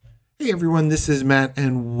Hey everyone, this is Matt,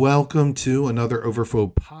 and welcome to another Overflow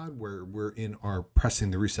pod where we're in our Pressing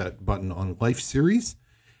the Reset Button on Life series.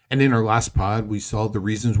 And in our last pod, we saw the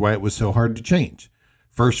reasons why it was so hard to change.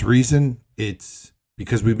 First reason, it's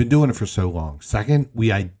because we've been doing it for so long. Second,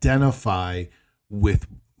 we identify with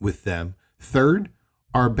them. Third,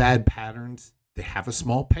 our bad patterns, they have a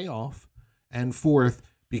small payoff. And fourth,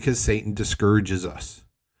 because Satan discourages us.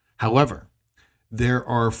 However, there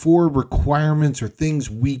are 4 requirements or things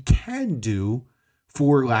we can do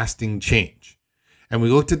for lasting change. And we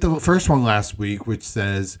looked at the first one last week, which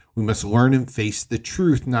says we must learn and face the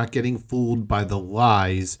truth, not getting fooled by the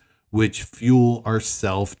lies which fuel our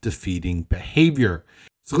self-defeating behavior.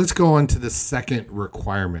 So let's go on to the second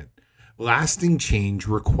requirement. Lasting change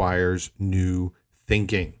requires new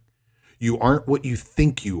thinking. You aren't what you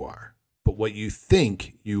think you are, but what you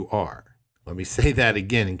think you are. Let me say that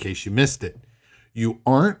again in case you missed it. You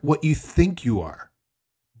aren't what you think you are,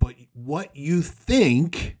 but what you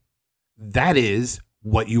think, that is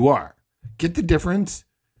what you are. Get the difference?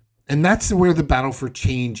 And that's where the battle for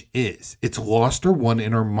change is. It's lost or won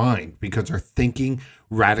in our mind because our thinking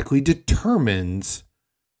radically determines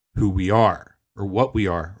who we are or what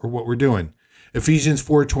we're doing. Ephesians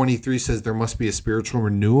 4:23 says there must be a spiritual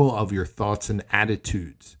renewal of your thoughts and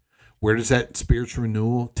attitudes. Where does that spiritual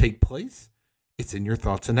renewal take place? It's in your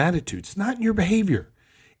thoughts and attitudes, not in your behavior.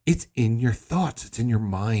 It's in your thoughts. It's in your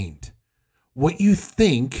mind. What you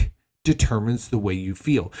think determines the way you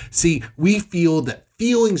feel. See, we feel that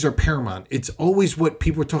feelings are paramount. It's always what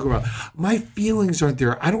people talk about. My feelings aren't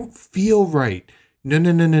there. I don't feel right.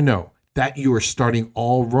 No. That you are starting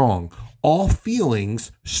all wrong. All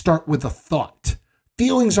feelings start with a thought.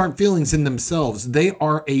 Feelings aren't feelings in themselves. They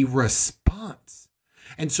are a response.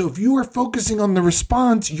 And so if you are focusing on the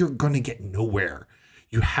response, you're going to get nowhere.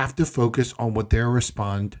 You have to focus on what they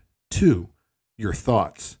respond to, your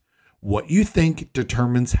thoughts. What you think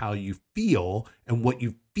determines how you feel, and what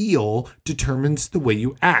you feel determines the way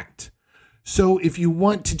you act. So if you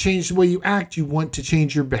want to change the way you act, you want to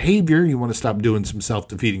change your behavior, you want to stop doing some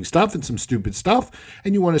self-defeating stuff and some stupid stuff,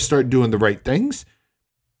 and you want to start doing the right things,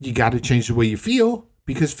 you got to change the way you feel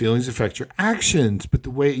because feelings affect your actions. But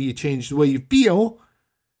the way you change the way you feel,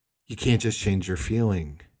 you can't just change your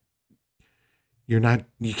feeling. You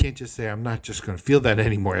can't just say, I'm not just going to feel that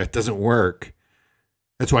anymore. That doesn't work.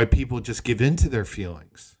 That's why people just give in to their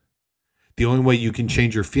feelings. The only way you can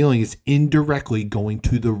change your feeling is indirectly going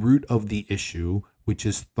to the root of the issue, which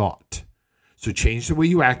is thought. So change the way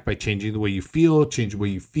you act by changing the way you feel. Change the way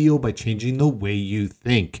you feel by changing the way you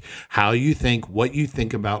think. How you think, what you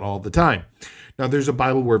think about all the time. Now, there's a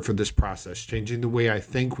Bible word for this process. Changing the way I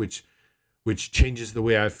think, which changes the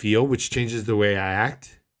way I feel, which changes the way I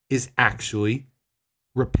act, is actually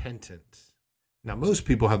repentance. Now, most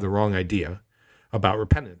people have the wrong idea about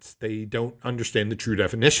repentance. They don't understand the true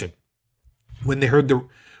definition. When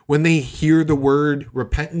they hear the word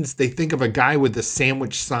repentance, they think of a guy with a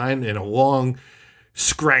sandwich sign and a long,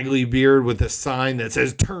 scraggly beard with a sign that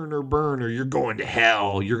says, turn or burn, or you're going to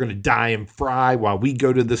hell. You're going to die and fry while we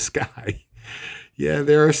go to the sky. Yeah,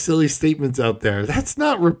 there are silly statements out there. That's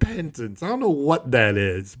not repentance. I don't know what that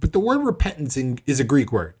is. But the word repentance is a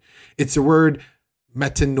Greek word. It's the word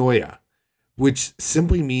metanoia, which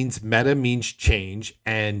simply means meta means change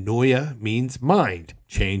and noia means mind.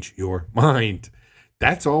 Change your mind.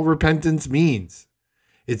 That's all repentance means.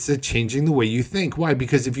 It's a changing the way you think. Why?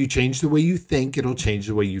 Because if you change the way you think, it'll change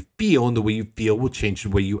the way you feel, and the way you feel will change the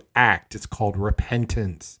way you act. It's called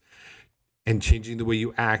repentance. And changing the way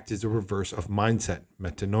you act is a reverse of mindset,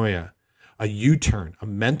 metanoia. A U-turn, a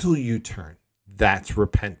mental U-turn, that's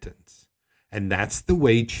repentance. And that's the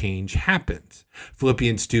way change happens.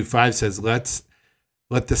 Philippians 2:5 says,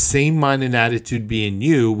 let the same mind and attitude be in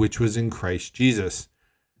you, which was in Christ Jesus.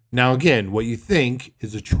 Now again, what you think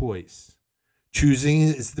is a choice. Choosing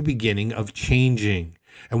is the beginning of changing.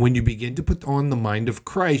 And when you begin to put on the mind of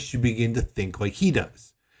Christ, you begin to think like he does.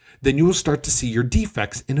 Then you will start to see your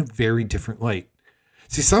defects in a very different light.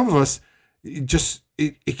 See, some of us, it just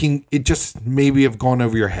maybe have gone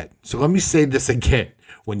over your head. So let me say this again.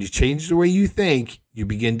 When you change the way you think, you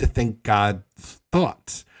begin to think God's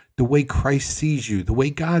thoughts, the way Christ sees you, the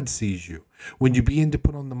way God sees you. When you begin to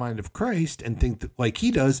put on the mind of Christ and think like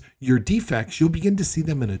he does, your defects, you'll begin to see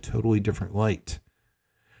them in a totally different light.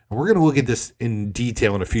 And we're going to look at this in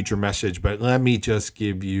detail in a future message, but let me just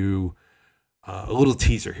give you a little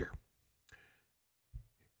teaser here.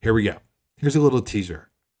 Here we go. Here's a little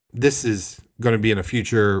teaser. This is going to be in a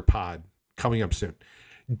future pod coming up soon.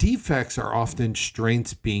 Defects are often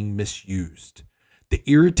strengths being misused. The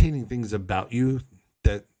irritating things about you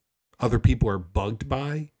that other people are bugged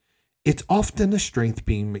by it's often a strength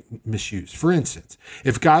being misused. For instance,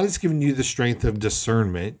 if God has given you the strength of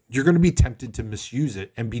discernment, you're going to be tempted to misuse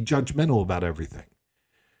it and be judgmental about everything.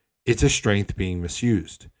 It's a strength being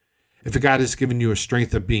misused. If God has given you a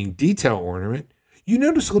strength of being detail ornament, you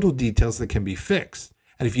notice little details that can be fixed.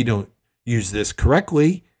 And if you don't use this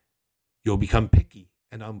correctly, you'll become picky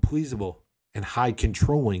and unpleasable and high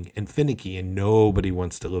controlling and finicky, and nobody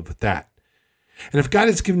wants to live with that. And if God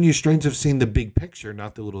has given you strength of seeing the big picture,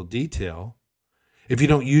 not the little detail, if you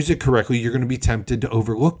don't use it correctly, you're going to be tempted to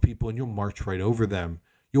overlook people and you'll march right over them.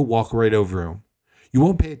 You'll walk right over them. You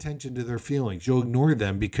won't pay attention to their feelings. You'll ignore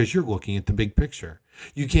them because you're looking at the big picture.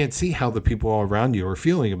 You can't see how the people all around you are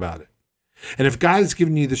feeling about it. And if God has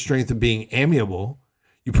given you the strength of being amiable,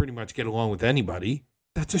 you pretty much get along with anybody.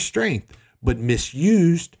 That's a strength. But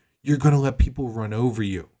misused, you're going to let people run over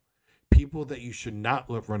you. People that you should not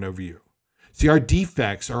let run over you. See, our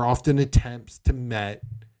defects are often attempts to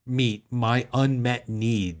meet my unmet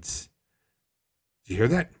needs. Do you hear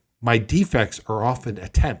that? My defects are often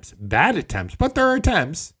attempts, bad attempts, but they're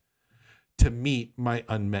attempts to meet my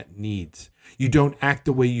unmet needs. You don't act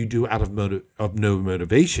the way you do out of no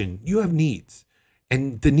motivation. You have needs,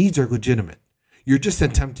 and the needs are legitimate. You're just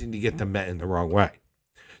attempting to get them met in the wrong way.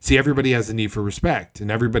 See, everybody has a need for respect,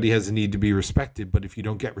 and everybody has a need to be respected. But if you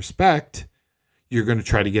don't get respect, you're going to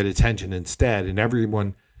try to get attention instead. And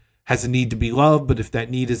everyone has a need to be loved, but if that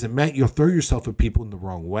need isn't met, you'll throw yourself at people in the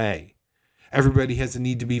wrong way. Everybody has a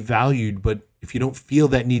need to be valued, but if you don't feel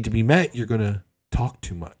that need to be met, you're going to talk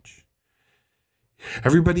too much.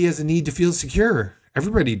 Everybody has a need to feel secure.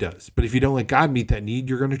 Everybody does. But if you don't let God meet that need,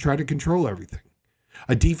 you're going to try to control everything.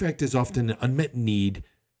 A defect is often an unmet need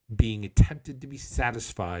being attempted to be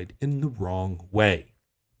satisfied in the wrong way.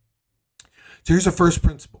 So here's the first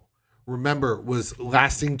principle. Remember, was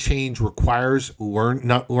lasting change requires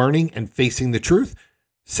learning and facing the truth.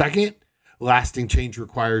 Second, lasting change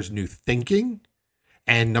requires new thinking.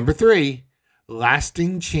 And number 3,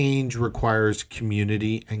 lasting change requires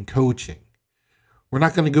community and coaching. We're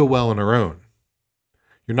not going to go well on our own.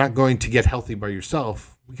 You're not going to get healthy by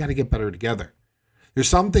yourself. We got to get better together. There's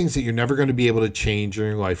some things that you're never going to be able to change in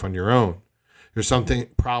your life on your own. There's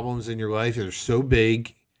problems in your life that are so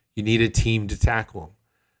big, you need a team to tackle them.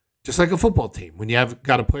 Just like a football team. When you have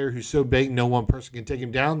got a player who's so big, no one person can take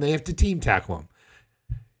him down, they have to team tackle him.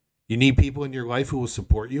 You need people in your life who will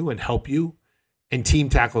support you and help you and team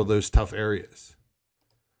tackle those tough areas.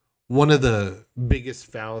 One of the biggest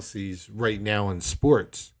fallacies right now in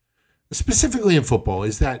sports, specifically in football,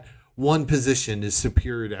 is that one position is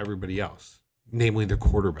superior to everybody else, namely the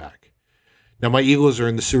quarterback. Now, my Eagles are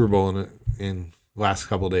in the Super Bowl in the last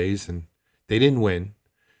couple of days, and they didn't win.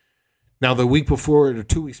 Now, the week before, or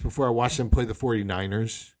 2 weeks before, I watched them play the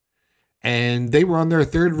 49ers, and they were on their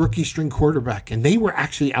third rookie string quarterback, and they were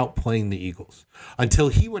actually outplaying the Eagles until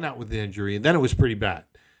he went out with the injury, and then it was pretty bad.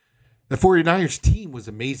 The 49ers team was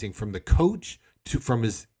amazing, from the coach from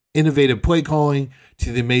his innovative play calling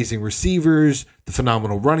to the amazing receivers, the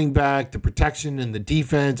phenomenal running back, the protection and the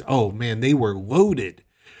defense. Oh, man, they were loaded,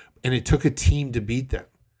 and it took a team to beat them.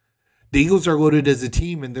 The Eagles are loaded as a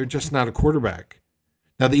team, and they're just not a quarterback.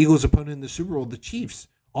 Now, the Eagles' opponent in the Super Bowl, the Chiefs,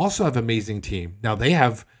 also have an amazing team. Now, they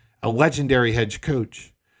have a legendary head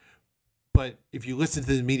coach. But if you listen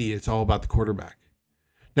to the media, it's all about the quarterback.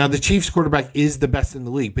 Now, the Chiefs' quarterback is the best in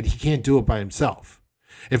the league, but he can't do it by himself.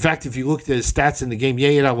 In fact, if you looked at his stats in the game, he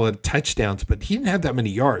had a lot of touchdowns, but he didn't have that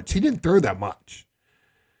many yards. He didn't throw that much.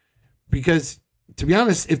 Because, to be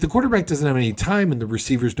honest, if the quarterback doesn't have any time and the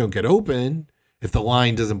receivers don't get open, if the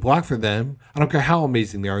line doesn't block for them, I don't care how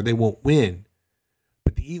amazing they are, they won't win.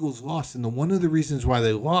 But the Eagles lost, and one of the reasons why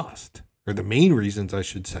they lost, or the main reasons I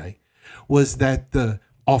should say, was that the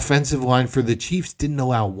offensive line for the Chiefs didn't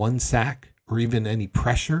allow one sack or even any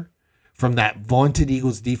pressure from that vaunted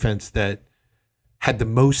Eagles defense that had the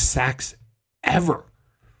most sacks ever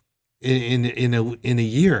in a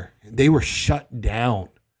year. They were shut down.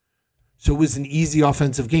 So it was an easy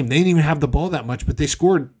offensive game. They didn't even have the ball that much, but they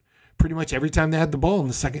scored pretty much every time they had the ball in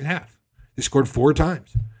the second half. They scored 4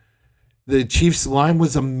 times. The Chiefs line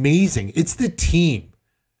was amazing. It's the team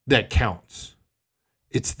that counts.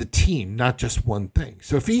 It's the team, not just one thing.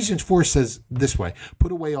 So Ephesians 4 says this way: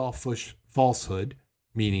 put away all falsehood,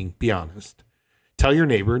 meaning be honest. Tell your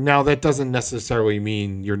neighbor. Now, that doesn't necessarily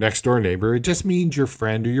mean your next door neighbor. It just means your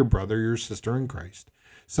friend or your brother, your sister in Christ,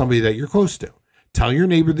 somebody that you're close to. Tell your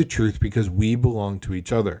neighbor the truth, because we belong to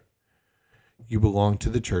each other. You belong to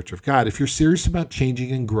the church of God. If you're serious about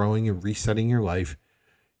changing and growing and resetting your life,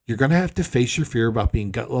 you're going to have to face your fear about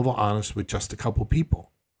being gut level honest with just a couple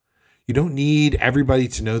people. You don't need everybody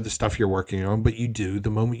to know the stuff you're working on, but you do. The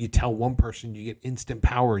moment you tell one person, you get instant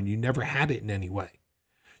power, and you never had it in any way.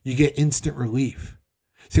 You get instant relief.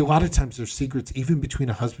 See, a lot of times there's secrets even between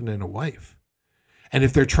a husband and a wife. And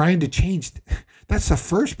if they're trying to change, that's the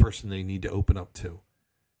first person they need to open up to.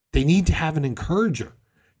 They need to have an encourager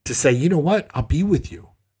to say, you know what? I'll be with you.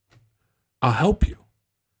 I'll help you.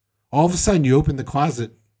 All of a sudden you open the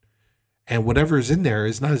closet and whatever is in there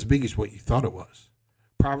is not as big as what you thought it was.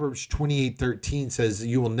 Proverbs 28:13 says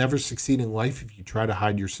you will never succeed in life if you try to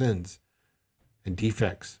hide your sins and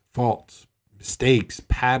defects, faults, mistakes,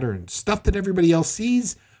 patterns, stuff that everybody else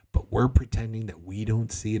sees, but we're pretending that we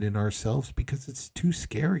don't see it in ourselves because it's too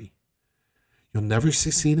scary. You'll never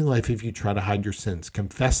succeed in life if you try to hide your sins.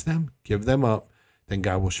 Confess them, give them up, then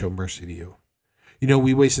God will show mercy to you. You know,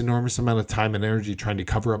 we waste an enormous amount of time and energy trying to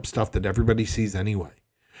cover up stuff that everybody sees anyway.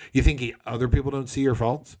 You think other people don't see your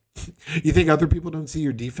faults? You think other people don't see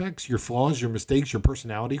your defects, your flaws, your mistakes, your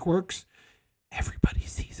personality quirks? Everybody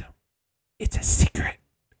sees them. It's a secret.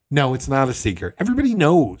 No, it's not a secret. Everybody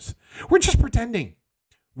knows. We're just pretending.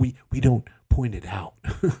 We don't point it out.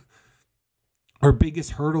 Our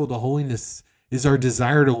biggest hurdle to holiness is our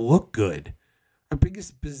desire to look good. Our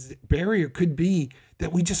biggest barrier could be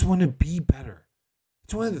that we just want to be better.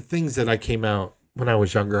 It's one of the things that I came out when I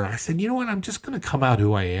was younger. I said, you know what? I'm just going to come out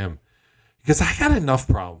who I am because I got enough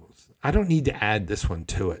problems. I don't need to add this one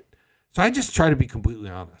to it. So I just try to be completely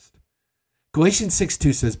honest. Galatians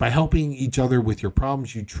 6:2 says, by helping each other with your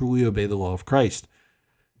problems, you truly obey the law of Christ.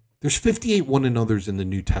 There's 58 one another's in the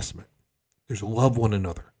New Testament. There's love one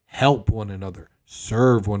another, help one another,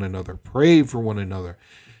 serve one another, pray for one another,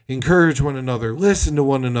 encourage one another, listen to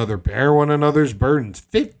one another, bear one another's burdens.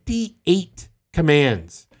 58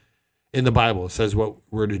 commands in the Bible. It says what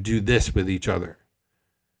we're to do this with each other.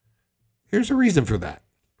 Here's a reason for that.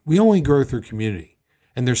 We only grow through community.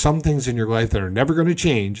 And there's some things in your life that are never going to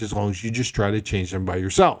change as long as you just try to change them by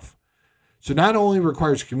yourself. So not only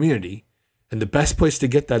requires community, and the best place to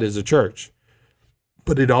get that is a church,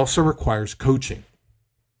 but it also requires coaching.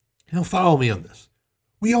 Now follow me on this.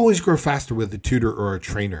 We always grow faster with a tutor or a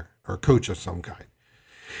trainer or a coach of some kind.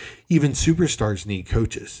 Even superstars need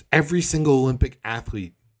coaches. Every single Olympic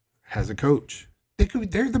athlete has a coach.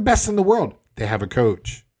 They're the best in the world. They have a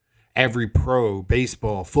coach. Every pro,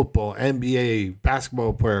 baseball, football, NBA,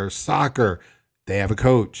 basketball player, soccer, they have a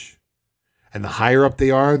coach. And the higher up they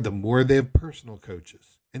are, the more they have personal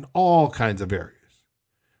coaches in all kinds of areas.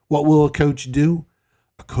 What will a coach do?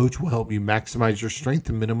 A coach will help you maximize your strength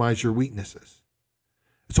and minimize your weaknesses.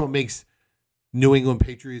 That's what makes New England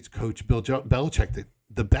Patriots coach Bill Belichick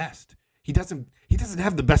the best. He doesn't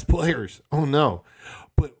have the best players. Oh no.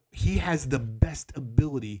 But he has the best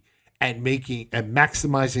ability at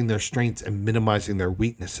maximizing their strengths and minimizing their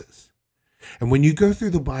weaknesses. And when you go through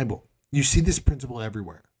the Bible, you see this principle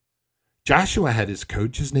everywhere. Joshua had his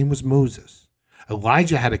coach, his name was Moses.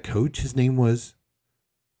 Elijah had a coach, his name was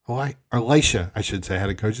Elisha, had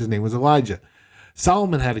a coach, his name was Elijah.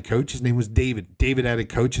 Solomon had a coach, his name was David. David had a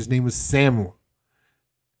coach, his name was Samuel.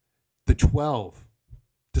 The 12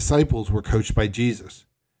 disciples were coached by Jesus.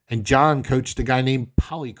 And John coached a guy named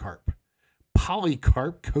Polycarp.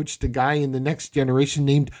 Polycarp coached a guy in the next generation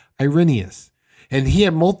named Irenaeus. And he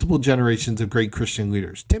had multiple generations of great Christian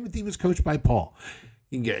leaders. Timothy was coached by Paul.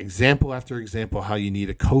 You can get example after example how you need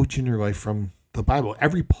a coach in your life from the Bible.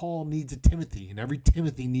 Every Paul needs a Timothy, and every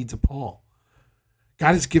Timothy needs a Paul.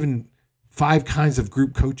 God has given 5 kinds of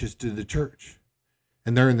group coaches to the church.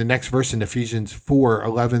 And they're in the next verse in Ephesians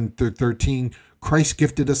 4:11-13. Christ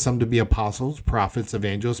gifted us some to be apostles, prophets,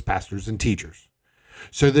 evangelists, pastors, and teachers,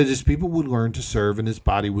 so that his people would learn to serve and his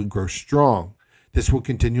body would grow strong. This will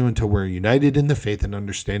continue until we're united in the faith and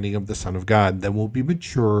understanding of the Son of God. Then we'll be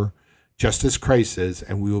mature, just as Christ is,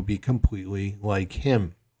 and we will be completely like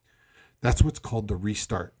him. That's what's called the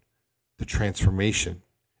restart, the transformation.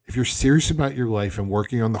 If you're serious about your life and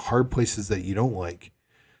working on the hard places that you don't like,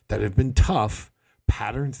 that have been tough,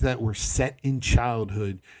 patterns that were set in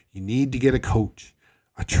childhood, you need to get a coach,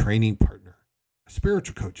 a training partner, a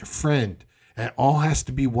spiritual coach, a friend. And it all has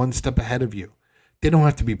to be one step ahead of you. They don't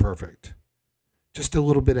have to be perfect, just a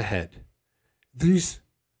little bit ahead. These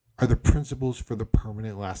are the principles for the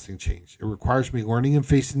permanent lasting change. It requires me learning and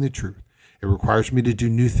facing the truth. It requires me to do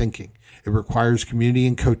new thinking. It requires community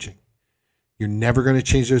and coaching. You're never going to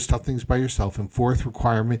change those tough things by yourself. And fourth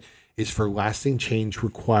requirement is for lasting change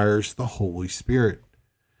requires the Holy Spirit.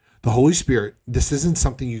 The Holy Spirit, this isn't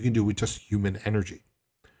something you can do with just human energy.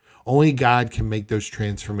 Only God can make those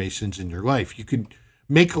transformations in your life. You could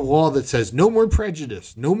make a law that says no more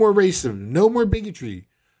prejudice, no more racism, no more bigotry.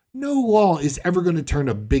 No law is ever going to turn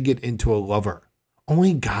a bigot into a lover.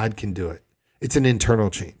 Only God can do it. It's an internal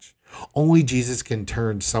change. Only Jesus can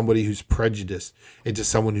turn somebody who's prejudiced into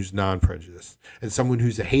someone who's non-prejudiced, and someone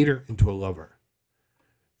who's a hater into a lover.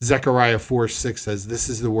 Zechariah 4:6 says, "This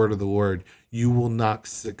is the word of the Lord. You will not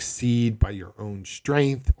succeed by your own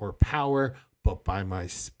strength or power, but by my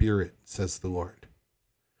spirit, says the Lord."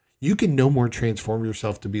 You can no more transform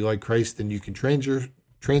yourself to be like Christ than you can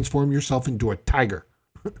transform yourself into a tiger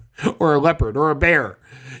or a leopard or a bear.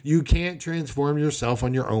 You can't transform yourself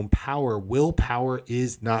on your own power. Willpower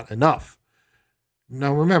is not enough.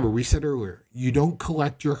 Now remember, we said earlier, you don't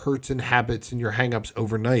collect your hurts and habits and your hangups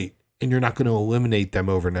overnight, and you're not going to eliminate them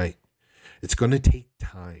overnight. It's going to take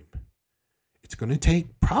time. It's going to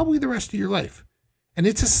take probably the rest of your life. And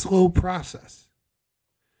it's a slow process.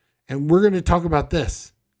 And we're going to talk about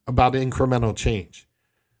this, about incremental change.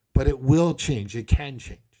 But it will change. It can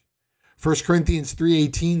change. 1 Corinthians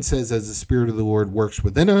 3:18 says, "As the Spirit of the Lord works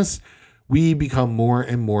within us, we become more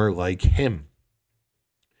and more like Him."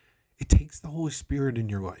 It takes the Holy Spirit in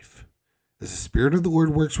your life. As the Spirit of the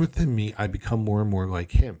Lord works within me, I become more and more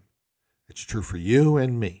like Him. It's true for you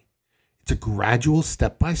and me. It's a gradual,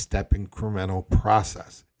 step-by-step, incremental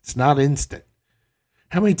process. It's not instant.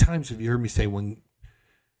 How many times have you heard me say when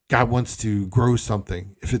God wants to grow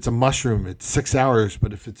something, if it's a mushroom, it's 6 hours,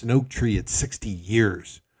 but if it's an oak tree, it's 60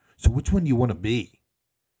 years. So which one do you want to be?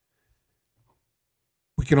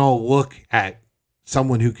 We can all look at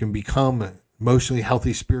someone who can become an emotionally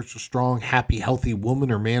healthy, spiritual, strong, happy, healthy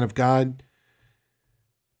woman or man of God.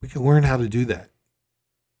 We can learn how to do that.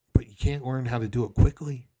 But you can't learn how to do it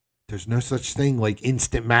quickly. There's no such thing like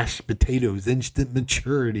instant mashed potatoes, instant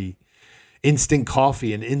maturity, instant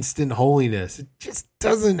coffee, and instant holiness. It just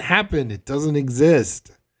doesn't happen. It doesn't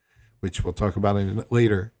exist, which we'll talk about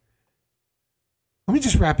later. Let me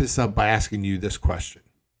just wrap this up by asking you this question.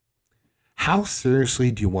 How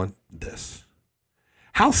seriously do you want this?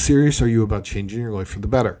 How serious are you about changing your life for the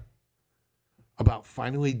better? About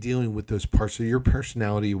finally dealing with those parts of your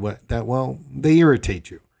personality that, well, they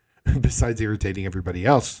irritate you, besides irritating everybody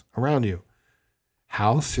else around you.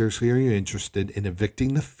 How seriously are you interested in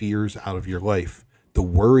evicting the fears out of your life, the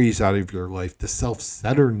worries out of your life, the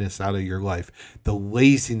self-centeredness out of your life, the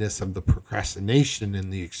laziness of the procrastination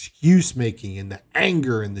and the excuse making and the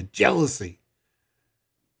anger and the jealousy?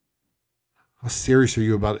 How serious are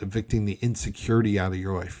you about evicting the insecurity out of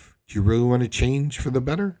your life? Do you really want to change for the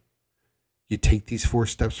better? You take these 4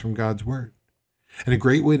 steps from God's word. And a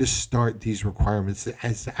great way to start these requirements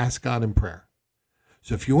is to ask God in prayer.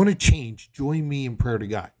 So if you want to change, join me in prayer to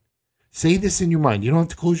God. Say this in your mind. You don't have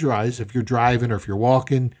to close your eyes if you're driving or if you're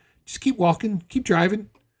walking. Just keep walking, keep driving.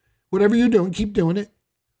 Whatever you're doing, keep doing it.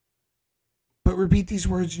 But repeat these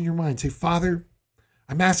words in your mind. Say, Father,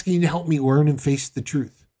 I'm asking you to help me learn and face the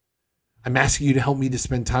truth. I'm asking you to help me to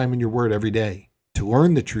spend time in your word every day, to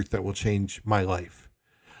learn the truth that will change my life.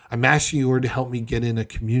 I'm asking you, Lord, to help me get in a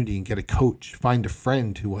community and get a coach, find a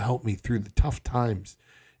friend who will help me through the tough times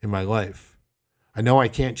in my life. I know I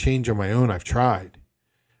can't change on my own. I've tried.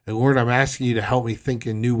 And Lord, I'm asking you to help me think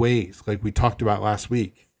in new ways, like we talked about last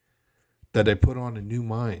week, that I put on a new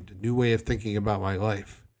mind, a new way of thinking about my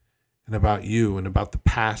life and about you and about the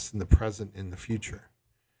past and the present and the future.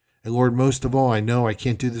 And Lord, most of all, I know I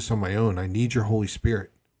can't do this on my own. I need your Holy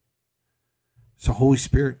Spirit. So Holy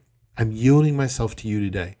Spirit, I'm yielding myself to you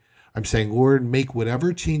today. I'm saying, Lord, make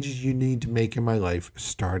whatever changes you need to make in my life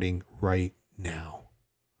starting right now.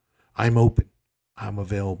 I'm open. I'm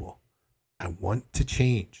available. I want to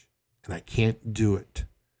change, and I can't do it.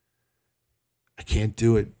 I can't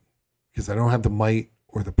do it because I don't have the might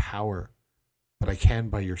or the power, but I can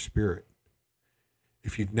by your Spirit.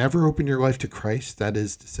 If you've never opened your life to Christ, that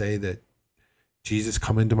is to say that Jesus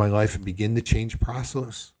come into my life and begin the change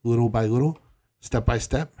process little by little, step by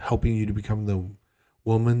step, helping you to become the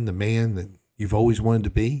woman, the man that you've always wanted to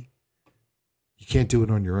be. You can't do it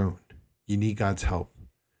on your own. You need God's help.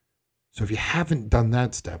 So if you haven't done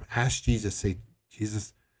that step, ask Jesus, say,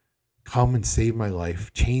 Jesus, come and save my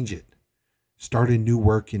life. Change it. Start a new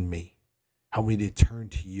work in me. Help me to turn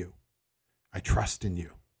to you. I trust in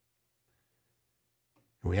you.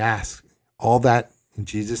 And we ask all that in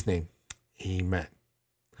Jesus' name. Amen.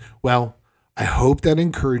 Well, I hope that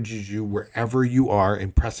encourages you wherever you are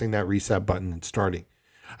in pressing that reset button and starting.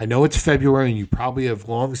 I know it's February and you probably have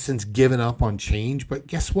long since given up on change, but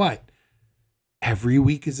guess what? Every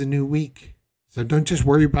week is a new week. So don't just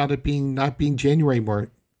worry about it not being January more.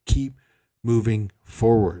 Keep moving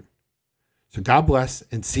forward. So God bless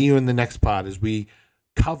and see you in the next pod as we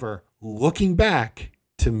cover looking back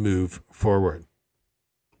to move forward.